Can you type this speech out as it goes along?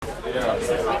Anyway,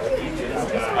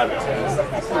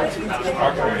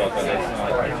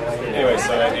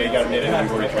 so you got a minute and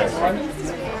you've already transferred.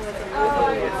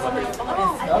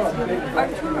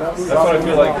 That's what I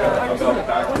feel like about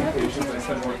back patients. I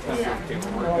spend more time with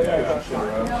paperwork.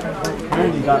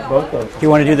 You got both those. Do you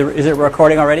want to do the? Is it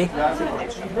recording already?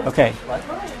 Okay.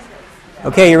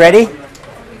 Okay, you ready?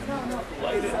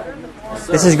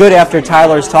 This is good after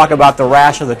Tyler's talk about the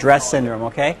rash of the dress syndrome.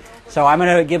 Okay. So I'm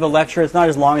going to give a lecture. It's not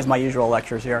as long as my usual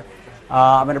lectures here.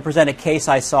 I'm going to present a case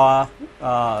I saw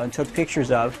and took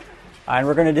pictures of, and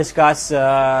we're going to discuss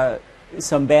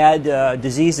some bad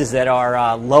diseases that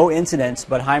are low incidence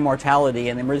but high mortality,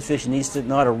 and the emergency physician needs to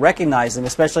know how to recognize them,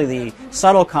 especially the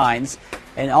subtle kinds,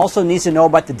 and also needs to know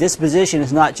about the disposition.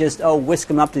 It's not just, oh, whisk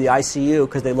them up to the ICU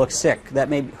because they look sick. That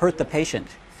may hurt the patient.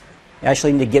 You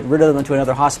actually need to get rid of them into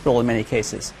another hospital in many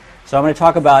cases. So I'm going to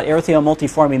talk about erythema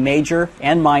multiforme major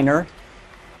and minor,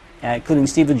 including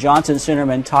Stevens-Johnson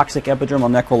syndrome and toxic epidermal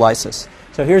necrolysis.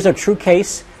 So here's a true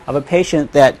case of a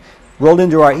patient that rolled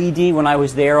into our ED when I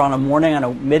was there on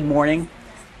a mid-morning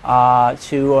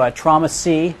to trauma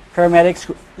C.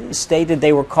 Paramedics stated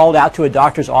they were called out to a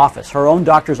doctor's office, her own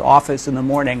doctor's office in the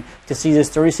morning, to see this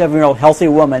 37-year-old healthy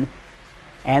woman,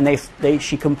 and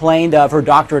she complained of her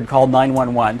doctor had called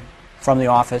 911 from the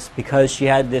office because she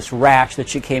had this rash that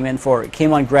she came in for. It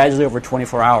came on gradually over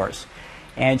 24 hours.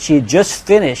 And she had just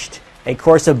finished a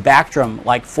course of Bactrim,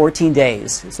 like 14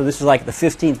 days. So this was like the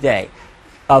 15th day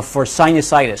for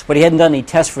sinusitis. But he hadn't done any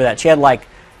tests for that. She had like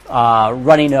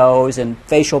runny nose and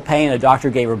facial pain. The doctor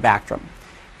gave her Bactrim.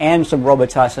 And some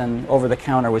Robitussin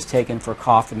over-the-counter was taken for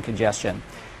cough and congestion.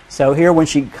 So here when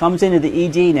she comes into the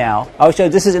ED now, oh, so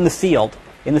this is in the field.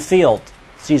 In the field.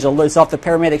 She's alert, it's off the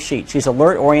paramedic sheet. She's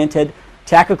alert-oriented,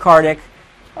 tachycardic,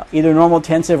 either normal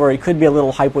tensive or it could be a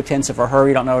little hypotensive for her.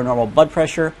 You don't know her normal blood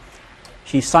pressure.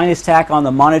 She's sinus tach on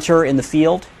the monitor in the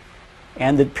field.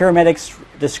 And the paramedics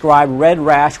describe red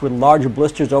rash with large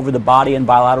blisters over the body and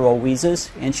bilateral wheezes.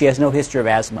 And she has no history of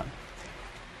asthma.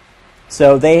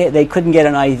 So they couldn't get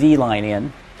an IV line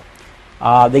in.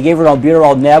 They gave her an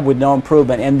albuterol neb with no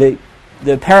improvement. And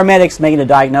the paramedics making a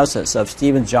diagnosis of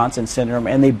Stevens-Johnson syndrome,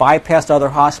 and they bypassed other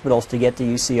hospitals to get to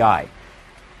UCI.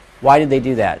 Why did they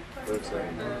do that?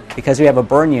 Because we have a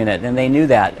burn unit, and they knew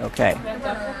that. Okay.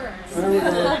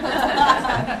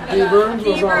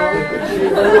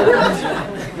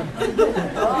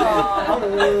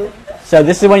 So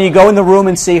this is when you go in the room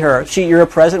and see her. You're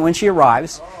present when she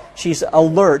arrives. She's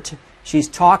alert. She's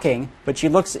talking, but she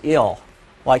looks ill.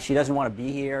 Like she doesn't want to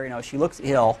be here. You know, she looks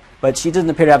ill, but she doesn't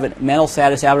appear to have mental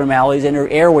status abnormalities, and her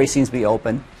airway seems to be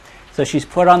open. So she's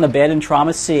put on the bed in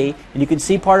trauma C, and you can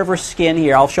see part of her skin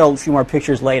here. I'll show a few more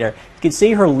pictures later. You can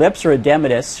see her lips are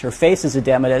edematous, her face is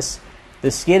edematous, the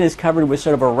skin is covered with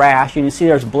sort of a rash, and you see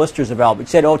there's blisters developed.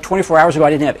 She said, 24 hours ago I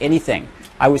didn't have anything.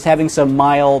 I was having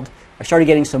I started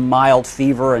getting some mild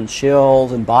fever and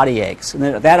chills and body aches, and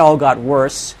then that all got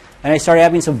worse, and I started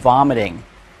having some vomiting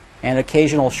and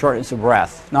occasional shortness of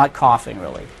breath, not coughing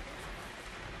really.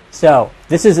 So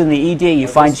this is in the ED. You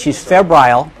find she's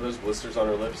febrile. Are those blisters on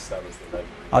her lips? That was the red.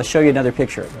 I'll show you another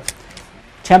picture.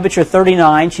 Temperature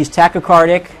 39. She's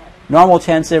tachycardic, normal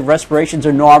tensive, respirations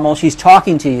are normal. She's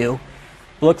talking to you.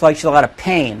 Looks like she's a lot of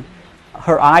pain.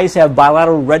 Her eyes have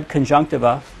bilateral red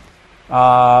conjunctiva.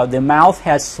 The mouth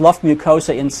has slough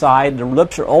mucosa inside. The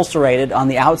lips are ulcerated on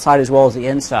the outside as well as the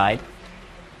inside.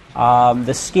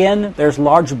 The skin, there's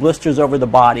large blisters over the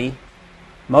body,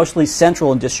 mostly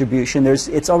central in distribution.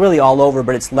 It's really all over,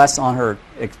 but it's less on her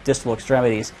distal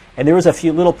extremities. And there was a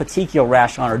few little petechial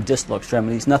rash on her distal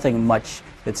extremities, nothing much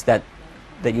that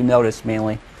you notice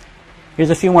mainly. Here's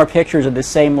a few more pictures of the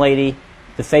same lady.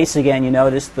 The face again, you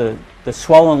notice the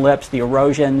swollen lips, the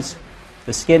erosions,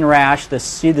 the skin rash,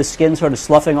 see the skin sort of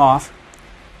sloughing off.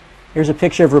 Here's a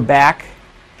picture of her back.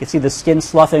 You can see the skin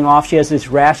sloughing off. She has this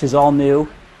rash, is all new.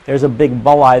 There's a big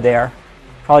bull-eye there,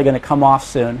 probably going to come off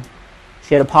soon.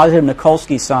 She had a positive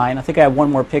Nikolsky sign. I think I have one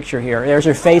more picture here. There's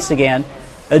her face again.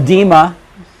 Edema.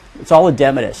 It's all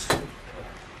edematous.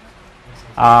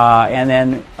 And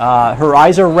then her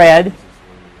eyes are red,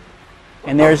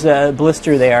 and there's a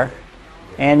blister there.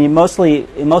 And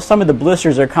some of the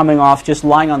blisters are coming off just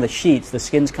lying on the sheets. The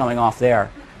skin's coming off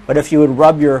there. But if you would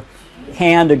rub your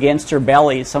hand against her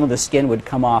belly, some of the skin would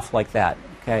come off like that.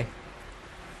 Okay.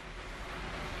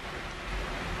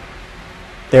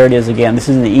 There it is again. This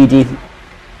is in the ED.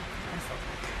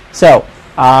 So,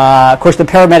 of course, the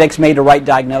paramedics made a right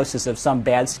diagnosis of some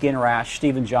bad skin rash,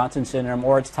 Stevens-Johnson syndrome,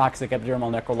 or it's toxic epidermal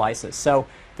necrolysis. So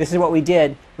this is what we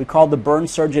did. We called the burn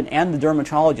surgeon and the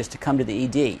dermatologist to come to the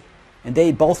ED. And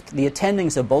the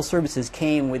attendings of both services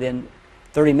came within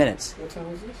 30 minutes. What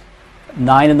time was this?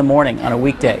 9 in the morning on a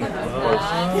weekday.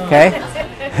 Okay?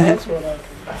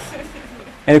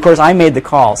 And of course, I made the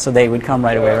call, so they would come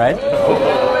right away, right?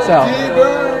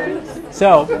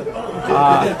 So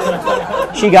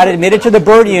she got admitted to the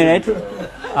burn unit.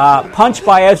 Punch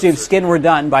biopsy of skin were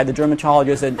done by the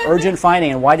dermatologist, an urgent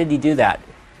finding. And why did he do that?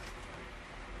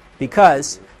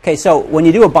 Because, okay, so when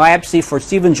you do a biopsy for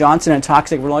Steven Johnson and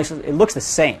toxic Necrolysis, it looks the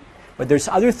same. But there's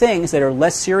other things that are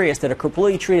less serious that are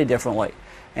completely treated differently.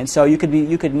 And so you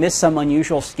could miss some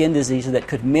unusual skin disease that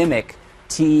could mimic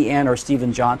TEN or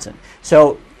Steven Johnson.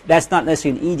 So that's not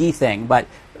necessarily an ED thing, but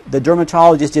the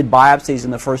dermatologist did biopsies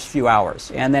in the first few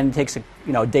hours, and then it takes a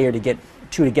day or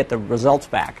two to get the results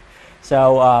back.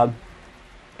 So,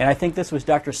 and I think this was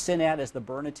Dr. Sinat as the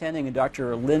burn attending and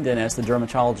Dr. Linden as the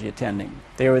dermatology attending.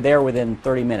 They were there within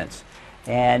 30 minutes.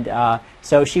 And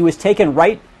so she was taken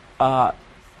right,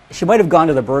 she might have gone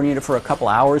to the burn unit for a couple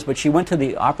hours, but she went to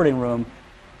the operating room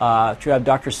to have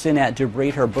Dr. Sinat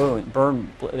debride her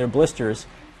their blisters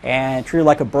and treat her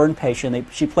like a burn patient.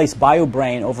 She placed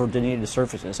BioBrain over denuded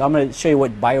surfaces. So I'm going to show you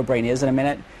what BioBrain is in a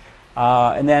minute.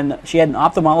 And then she had an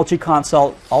ophthalmology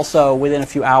consult also within a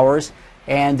few hours.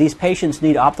 And these patients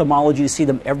need ophthalmology to see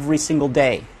them every single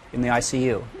day in the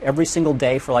ICU, every single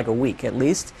day for like a week at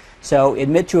least. So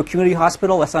admit to a community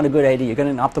hospital, that's not a good idea. You're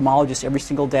going to an ophthalmologist every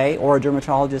single day or a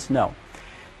dermatologist? No.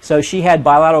 So she had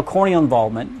bilateral corneal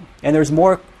involvement, and there's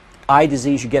more eye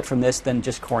disease you get from this than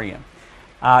just cornea.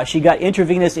 She got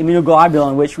intravenous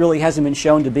immunoglobulin, which really hasn't been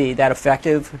shown to be that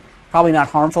effective, probably not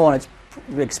harmful, and it's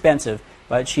expensive.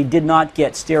 But she did not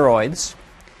get steroids,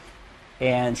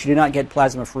 and she did not get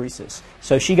plasmapheresis.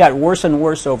 So she got worse and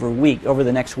worse over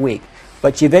the next week.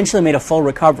 But she eventually made a full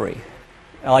recovery,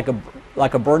 like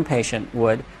a burn patient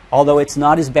would, although it's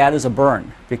not as bad as a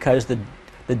burn because the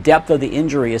depth of the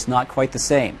injury is not quite the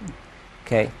same.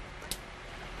 Okay.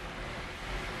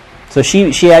 So she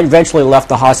eventually left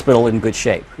the hospital in good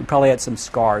shape. She probably had some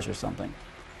scars or something.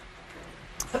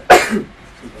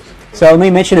 So let me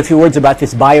mention a few words about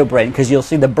this BioBrain, because you'll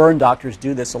see the burn doctors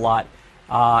do this a lot.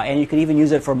 And you can even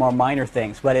use it for more minor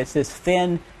things. But it's this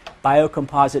thin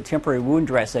biocomposite temporary wound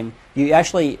dressing.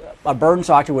 A burn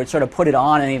doctor would sort of put it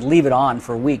on and he'd leave it on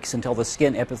for weeks until the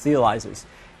skin epithelializes.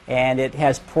 And it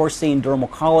has porcine dermal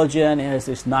collagen. It has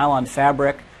this nylon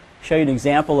fabric. I'll show you an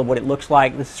example of what it looks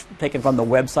like. This is taken from the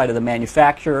website of the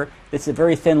manufacturer. It's a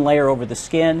very thin layer over the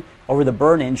skin, over the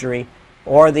burn injury,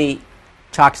 or the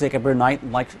toxic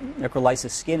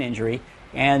necrolysis skin injury,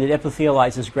 and it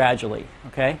epithelializes gradually.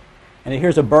 Okay? And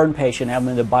here's a burn patient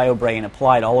having the BioBrain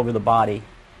applied all over the body.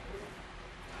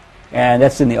 And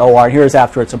that's in the OR. Here's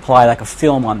after it's applied like a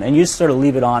film on. And you just sort of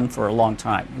leave it on for a long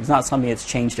time. It's not something that's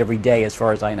changed every day as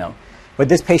far as I know. But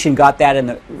this patient got that in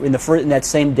that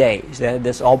same day. They had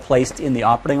this all placed in the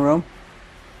operating room.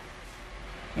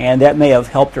 And that may have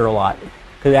helped her a lot.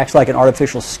 Because it acts like an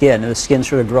artificial skin, and the skin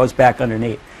sort of grows back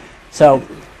underneath. So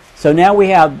now we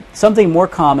have something more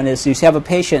common is you have a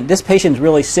patient, this patient's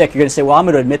really sick. You're going to say, well, I'm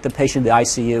going to admit the patient to the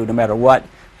ICU no matter what.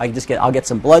 I'll get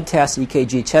some blood tests,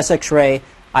 EKG, chest x-ray,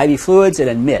 IV fluids, and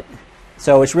admit.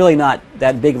 So it's really not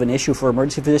that big of an issue for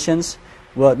emergency physicians.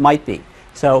 Well, it might be.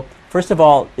 So first of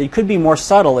all, it could be more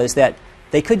subtle is that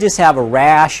they could just have a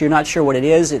rash. You're not sure what it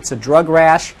is. It's a drug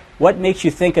rash. What makes you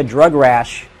think a drug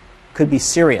rash could be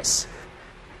serious?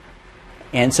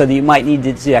 And so you might need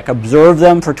to observe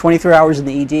them for 23 hours in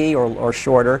the ED or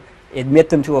shorter, admit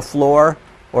them to a floor,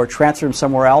 or transfer them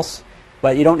somewhere else.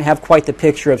 But you don't have quite the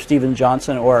picture of Steven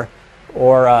Johnson or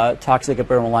toxic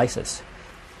epidermolysis.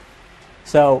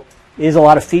 So there's a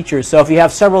lot of features. So if you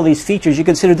have several of these features, you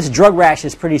consider this drug rash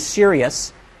is pretty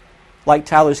serious, like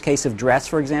Tyler's case of dress,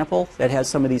 for example, that has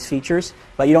some of these features.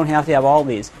 But you don't have to have all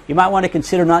these. You might want to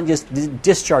consider not just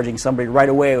discharging somebody right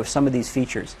away with some of these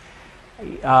features.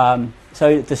 So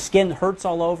if the skin hurts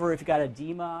all over, if you've got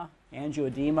edema,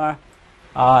 angioedema,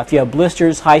 if you have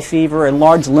blisters, high fever,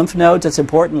 enlarged lymph nodes, that's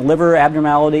important, liver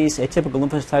abnormalities, atypical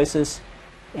lymphocytosis,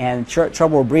 and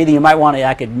trouble with breathing, you might want to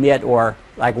admit or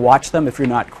watch them if you're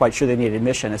not quite sure they need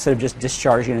admission, instead of just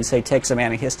discharging and say take some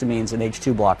antihistamines and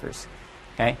H2 blockers.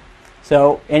 Okay?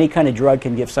 So any kind of drug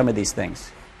can give some of these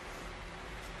things.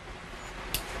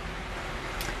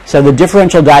 So the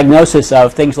differential diagnosis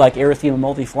of things like erythema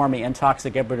multiforme and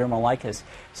toxic epidermolysis.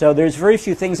 So there's very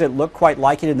few things that look quite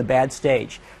like it in the bad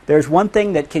stage. There's one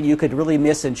thing that you could really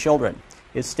miss in children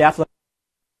is Staphylococcus